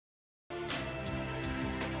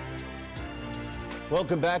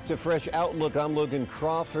Welcome back to Fresh Outlook. I'm Logan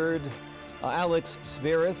Crawford. Alex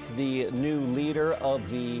Tsakiriou, the new leader of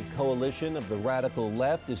the coalition of the radical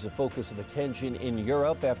left, is the focus of attention in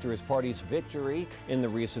Europe after his party's victory in the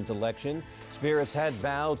recent election. Tsakiriou had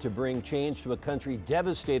vowed to bring change to a country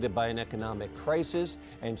devastated by an economic crisis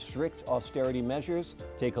and strict austerity measures.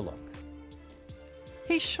 Take a look.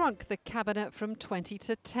 He shrunk the cabinet from 20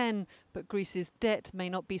 to 10, but Greece's debt may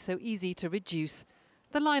not be so easy to reduce.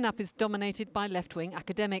 The lineup is dominated by left-wing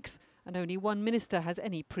academics, and only one minister has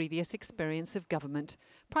any previous experience of government.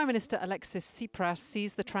 Prime Minister Alexis Tsipras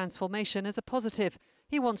sees the transformation as a positive.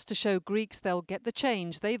 He wants to show Greeks they'll get the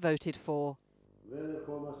change they voted for.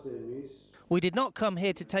 We did not come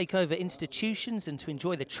here to take over institutions and to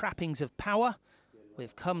enjoy the trappings of power. We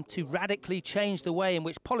have come to radically change the way in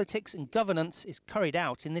which politics and governance is carried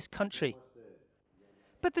out in this country.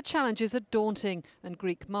 But the challenges are daunting, and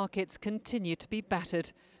Greek markets continue to be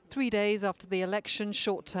battered. 3 days after the election,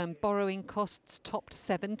 short-term borrowing costs topped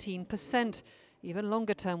 17%. Even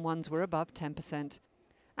longer-term ones were above 10%.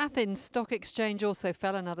 Athens Stock Exchange also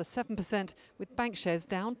fell another 7%, with bank shares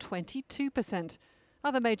down 22%.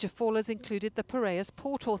 Other major fallers included the Piraeus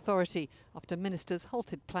Port Authority, after ministers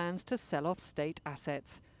halted plans to sell off state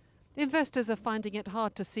assets. Investors are finding it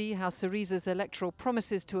hard to see how Syriza's electoral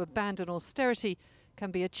promises to abandon austerity can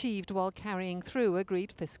be achieved while carrying through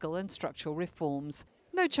agreed fiscal and structural reforms.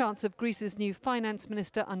 No chance of Greece's new finance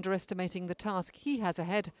minister underestimating the task he has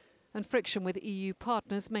ahead, and friction with EU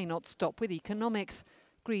partners may not stop with economics.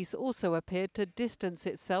 Greece also appeared to distance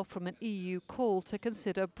itself from an EU call to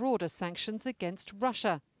consider broader sanctions against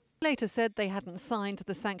Russia. Later said they hadn't signed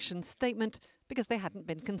the sanctions statement because they hadn't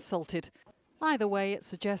been consulted. Either way, it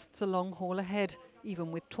suggests a long haul ahead,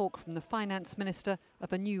 even with talk from the finance minister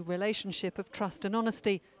of a new relationship of trust and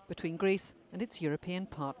honesty between Greece and its European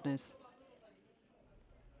partners.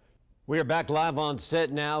 We are back live on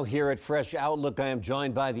set now here at Fresh Outlook. I am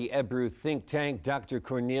joined by the Ebru think tank, Dr.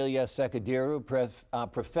 Cornelia Tsakiridou,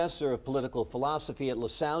 professor of political philosophy at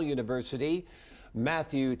LaSalle University,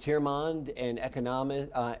 Matthew Tyramand, an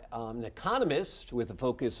economist with a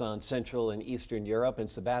focus on Central and Eastern Europe, and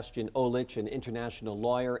Sebastian Aulich, an international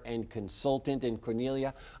lawyer and consultant. And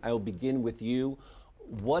Cornelia, I will begin with you.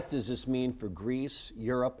 What does this mean for Greece,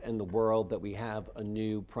 Europe, and the world that we have a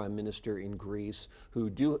new prime minister in Greece who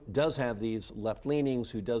does have these left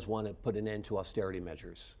leanings, who does want to put an end to austerity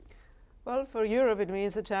measures? Well, for Europe, it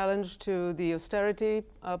means a challenge to the austerity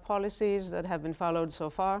policies that have been followed so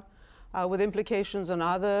far, with implications on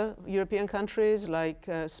other European countries like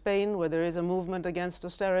Spain, where there is a movement against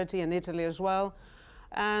austerity, and Italy as well.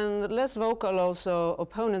 And less vocal also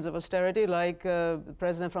opponents of austerity like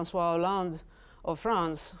President François Hollande of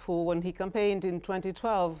France, who, when he campaigned in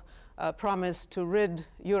 2012, promised to rid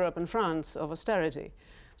Europe and France of austerity.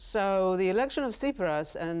 So the election of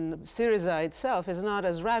Tsipras and Syriza itself is not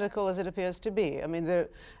as radical as it appears to be. I mean, their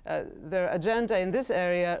agenda in this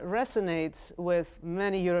area resonates with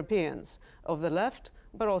many Europeans of the left,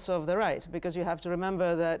 but also of the right, because you have to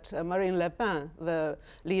remember that Marine Le Pen, the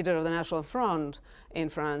leader of the National Front in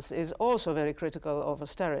France, is also very critical of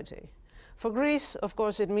austerity. For Greece, of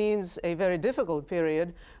course, it means a very difficult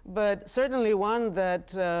period, but certainly one that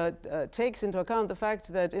takes into account the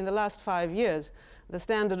fact that in the last 5 years, the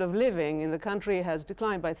standard of living in the country has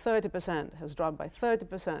declined by 30%, has dropped by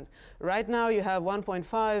 30%. Right now, you have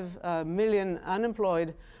 1.5 million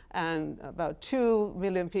unemployed and about 2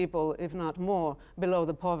 million people, if not more, below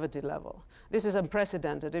the poverty level. This is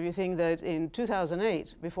unprecedented. If you think that in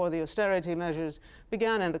 2008, before the austerity measures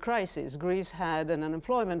began and the crisis, Greece had an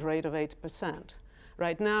unemployment rate of 8%.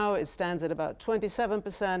 Right now, it stands at about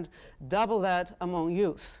 27%, double that among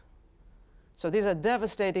youth. So these are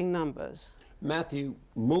devastating numbers. Matthew,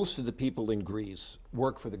 most of the people in Greece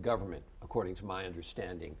work for the government, according to my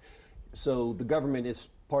understanding. So the government is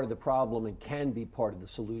part of the problem and can be part of the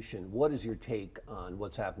solution. What is your take on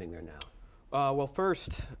what's happening there now? Well,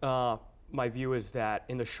 first, my view is that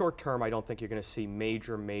in the short term, I don't think you're going to see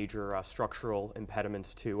major structural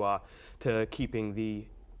impediments to keeping the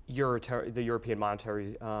European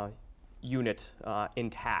monetary unit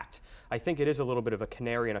intact. I think it is a little bit of a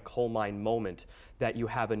canary in a coal mine moment that you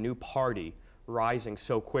have a new party rising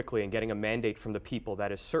so quickly and getting a mandate from the people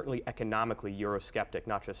that is certainly economically Eurosceptic,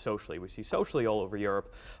 not just socially. We see socially all over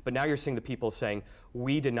Europe, but now you're seeing the people saying,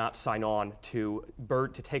 we did not sign on to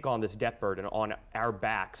take on this debt burden on our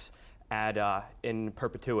backs in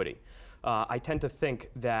perpetuity. I tend to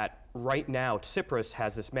think that right now Tsipras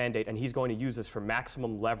has this mandate, and he's going to use this for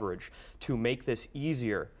maximum leverage to make this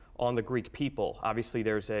easier on the Greek people. Obviously,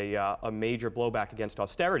 there's a major blowback against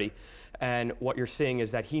austerity, and what you're seeing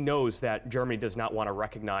is that he knows that Germany does not want to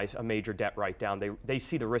recognize a major debt write-down. They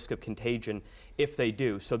see the risk of contagion if they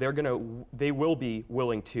do, so they will be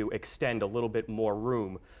willing to extend a little bit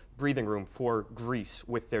more breathing room for Greece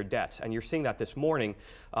with their debts. And you're seeing that this morning,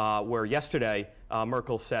 where yesterday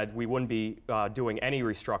Merkel said we wouldn't be doing any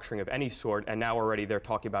restructuring of any sort, and now already they're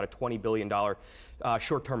talking about a $20 billion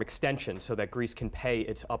short-term extension so that Greece can pay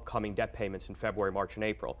its upcoming debt payments in February, March, and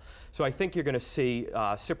April. So I think you're going to see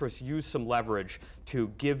Tsipras use some leverage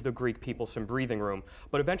to give the Greek people some breathing room,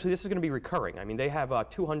 but eventually this is going to be recurring. I mean, they have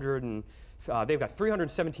they've got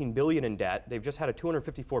 $317 billion in debt. They've just had a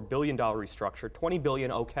 $254 billion restructure. $20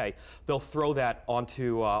 billion, okay. They'll throw that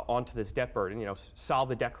onto this debt burden. You know, solve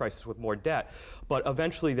the debt crisis with more debt. But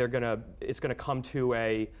eventually, it's gonna come to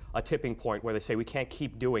a tipping point where they say we can't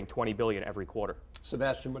keep doing $20 billion every quarter.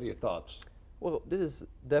 Sebastian, what are your thoughts? Well, this is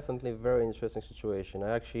definitely a very interesting situation.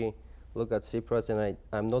 I actually look at Tsipras, and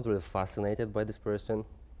I'm not really fascinated by this person.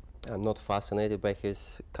 I'm not fascinated by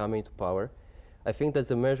his coming to power. I think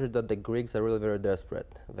that's a measure that the Greeks are really very desperate.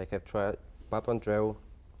 They have tried Papandreou,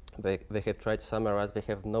 they have tried Samaras, they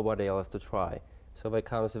have nobody else to try. So there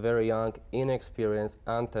comes a very young, inexperienced,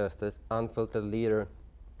 untested, unfiltered leader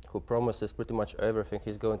who promises pretty much everything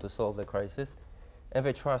he's going to solve the crisis, and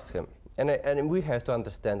they trust him. And we have to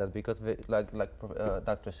understand that because, like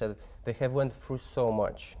Doctor said, they have went through so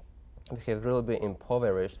much. They have really been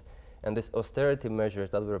impoverished, and these austerity measures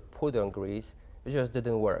that were put on Greece, they just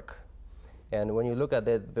didn't work. And when you look at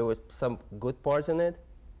it, there were some good parts in it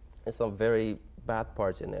and some very bad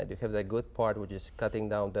parts in it. You have the good part, which is cutting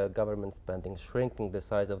down the government spending, shrinking the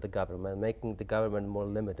size of the government, making the government more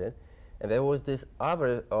limited. And there was this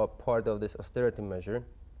other part of this austerity measure,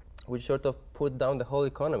 which sort of put down the whole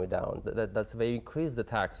economy down. That's they increased the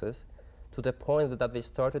taxes to the point that they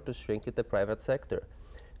started to shrink in the private sector.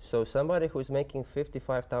 So somebody who is making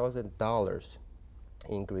 $55,000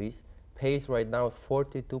 in Greece pays right now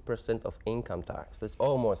 42% of income tax. That's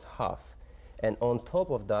almost half. And on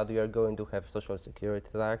top of that, you are going to have social security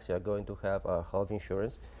tax, you are going to have health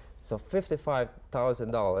insurance. So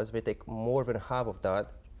 $55,000, we take more than half of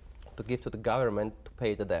that to give to the government to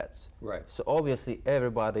pay the debts. Right. So obviously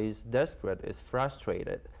everybody is desperate, is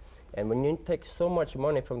frustrated. And when you take so much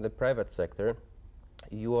money from the private sector,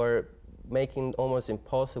 you are making almost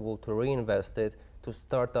impossible to reinvest it to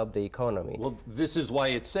start up the economy. Well, this is why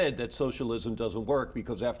it's said that socialism doesn't work,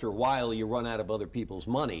 because after a while you run out of other people's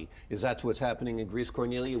money. Is that what's happening in Greece,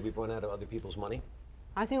 Cornelia? We've run out of other people's money?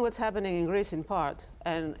 I think what's happening in Greece in part,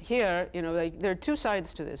 and here, you know, there are two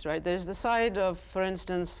sides to this, right? There's the side of, for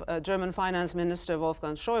instance, German Finance Minister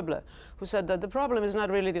Wolfgang Schäuble, who said that the problem is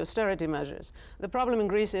not really the austerity measures. The problem in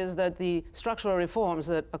Greece is that the structural reforms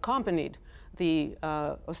that accompanied the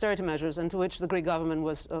austerity measures and to which the Greek government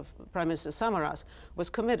was, of Prime Minister Samaras, was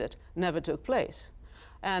committed, never took place.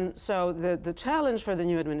 And so the challenge for the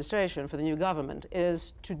new administration, for the new government,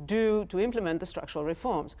 is to implement the structural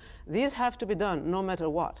reforms. These have to be done no matter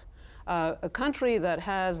what. A country that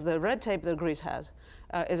has the red tape that Greece has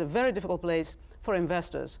is a very difficult place for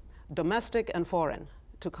investors, domestic and foreign,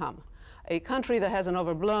 to come. A country that has an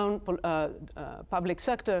overblown public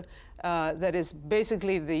sector that is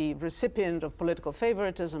basically the recipient of political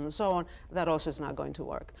favoritism and so on, that also is not going to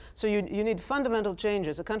work. So you need fundamental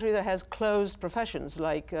changes. A country that has closed professions,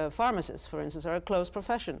 like pharmacists, for instance, are a closed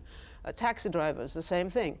profession. Taxi drivers, the same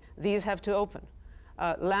thing. These have to open.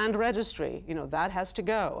 Land registry, you know, that has to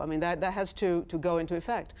go. I mean, that has to go into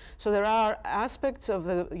effect. So there are aspects of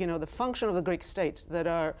the, you know, the function of the Greek state that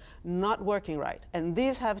are not working right, and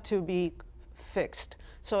these have to be fixed.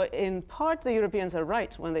 So in part, the Europeans are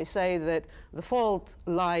right when they say that the fault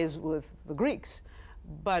lies with the Greeks,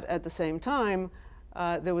 but at the same time,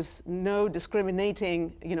 there was no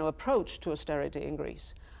discriminating, you know, approach to austerity in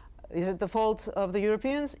Greece. Is it the fault of the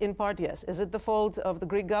Europeans? In part, yes. Is it the fault of the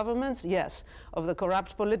Greek governments? Yes. Of the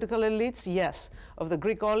corrupt political elites? Yes. Of the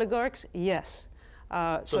Greek oligarchs? Yes.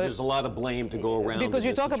 So there's a lot of blame to go around. Because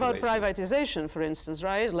you talk about privatization, for instance,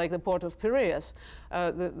 right? Like the port of Piraeus.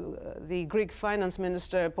 The Greek finance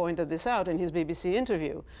minister pointed this out in his BBC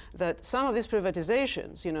interview, that some of these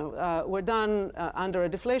privatizations, you know, were done under a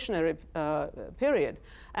deflationary period.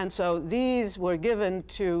 And so these were given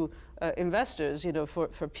to investors, you know, for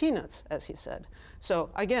peanuts, as he said. So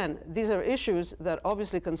again, these are issues that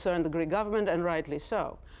obviously concern the Greek government, and rightly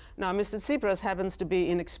so. Now, Mr. Tsipras happens to be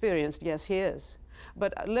inexperienced. Yes, he is.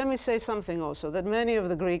 But let me say something also, that many of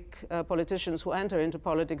the Greek politicians who enter into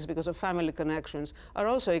politics because of family connections are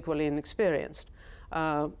also equally inexperienced.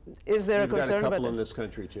 Is there a concern about a couple about in this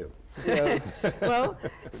country too? Well,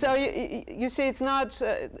 so you see, it's not,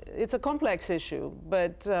 it's a complex issue,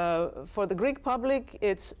 but for the Greek public,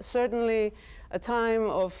 it's certainly a time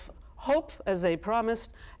of hope, as they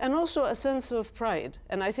promised, and also a sense of pride.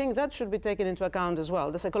 And I think that should be taken into account as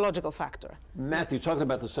well, the psychological factor. Matthew, talking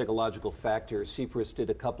about the psychological factor, Tsipras did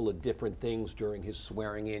a couple of different things during his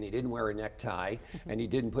swearing in. He didn't wear a necktie, and he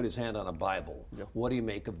didn't put his hand on a Bible. Yep. What do you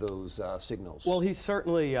make of those signals? Well, he's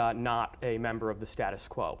certainly not a member of the status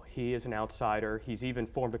quo. He is an outsider. He's even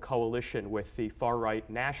formed a coalition with the far-right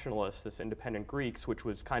nationalists, this independent Greeks, which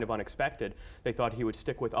was kind of unexpected. They thought he would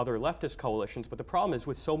stick with other leftist coalitions, but the problem is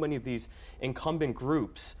with so many of these incumbent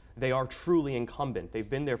groups, they are truly incumbent. They've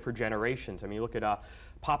been there for generations. I mean, you look at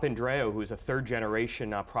Papandreou, who's a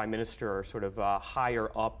third-generation prime minister, or sort of higher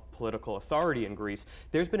up political authority in Greece.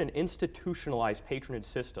 There's been an institutionalized patronage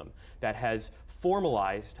system that has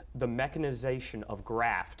formalized the mechanization of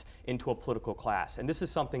graft into a political class. And this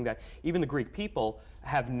is something that even the Greek people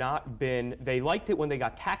have not been, they liked it when they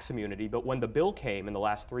got tax immunity, but when the bill came in the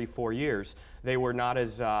last 3-4 years, they were not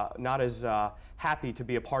as happy to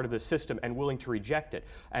be a part of the system and willing to reject it.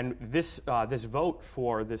 And this vote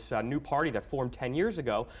for this new party that formed 10 years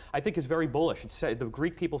ago, I think is very bullish. It's the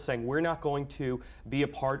Greek people saying, we're not going to be a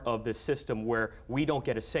part of this system where we don't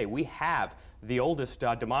get a say. We have the oldest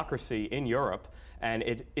democracy in Europe, and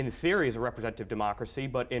it, in theory, is a representative democracy,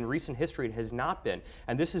 but in recent history it has not been.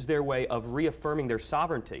 And this is their way of reaffirming their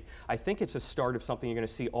sovereignty. I think it's a start of something you're going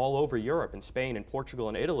to see all over Europe, in Spain and Portugal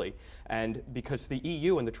and Italy, and because the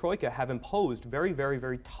EU and the Troika have imposed very, very,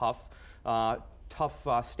 very tough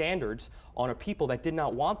standards on a people that did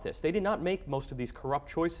not want this. They did not make most of these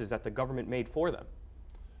corrupt choices that the government made for them.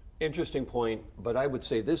 Interesting point, but I would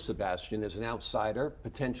say this, Sebastian, as an outsider,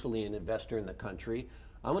 potentially an investor in the country,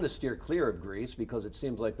 I'm going to steer clear of Greece because it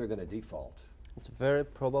seems like they're going to default. It's very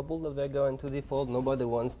probable that they're going to default. Nobody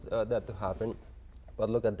wants that to happen.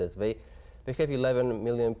 But look at this. They have 11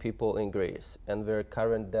 million people in Greece, and their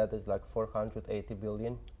current debt is like 480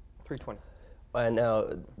 billion. 320. And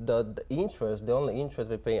the only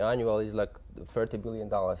interest they pay annually is like $30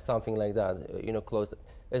 billion, something like that, you know, close.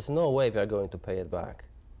 There's no way they're going to pay it back.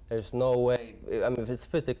 There's no way, I mean, it's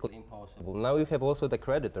physically impossible. Now you have also the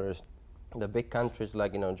creditors, the big countries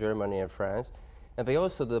like, you know, Germany and France, and they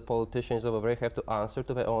also, the politicians over there, have to answer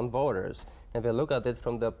to their own voters. And they look at it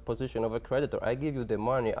from the position of a creditor. I give you the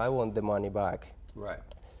money, I want the money back. Right.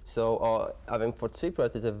 So, I mean, for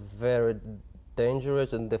Tsipras, it's a very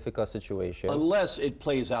dangerous and difficult situation. Unless it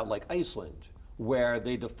plays out like Iceland, where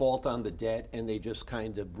they default on the debt and they just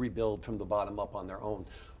kind of rebuild from the bottom up on their own.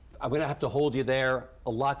 I'm going to have to hold you there.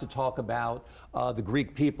 A lot to talk about. The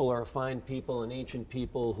Greek people are a fine people, an ancient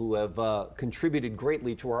people who have contributed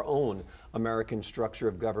greatly to our own American structure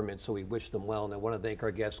of government, so we wish them well. And I want to thank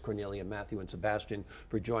our guests, Cornelia, Matthew, and Sebastian,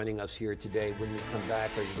 for joining us here today. When we come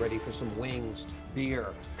back, are you ready for some wings,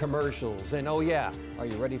 beer, commercials? And oh yeah, are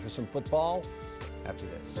you ready for some football? After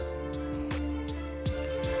this.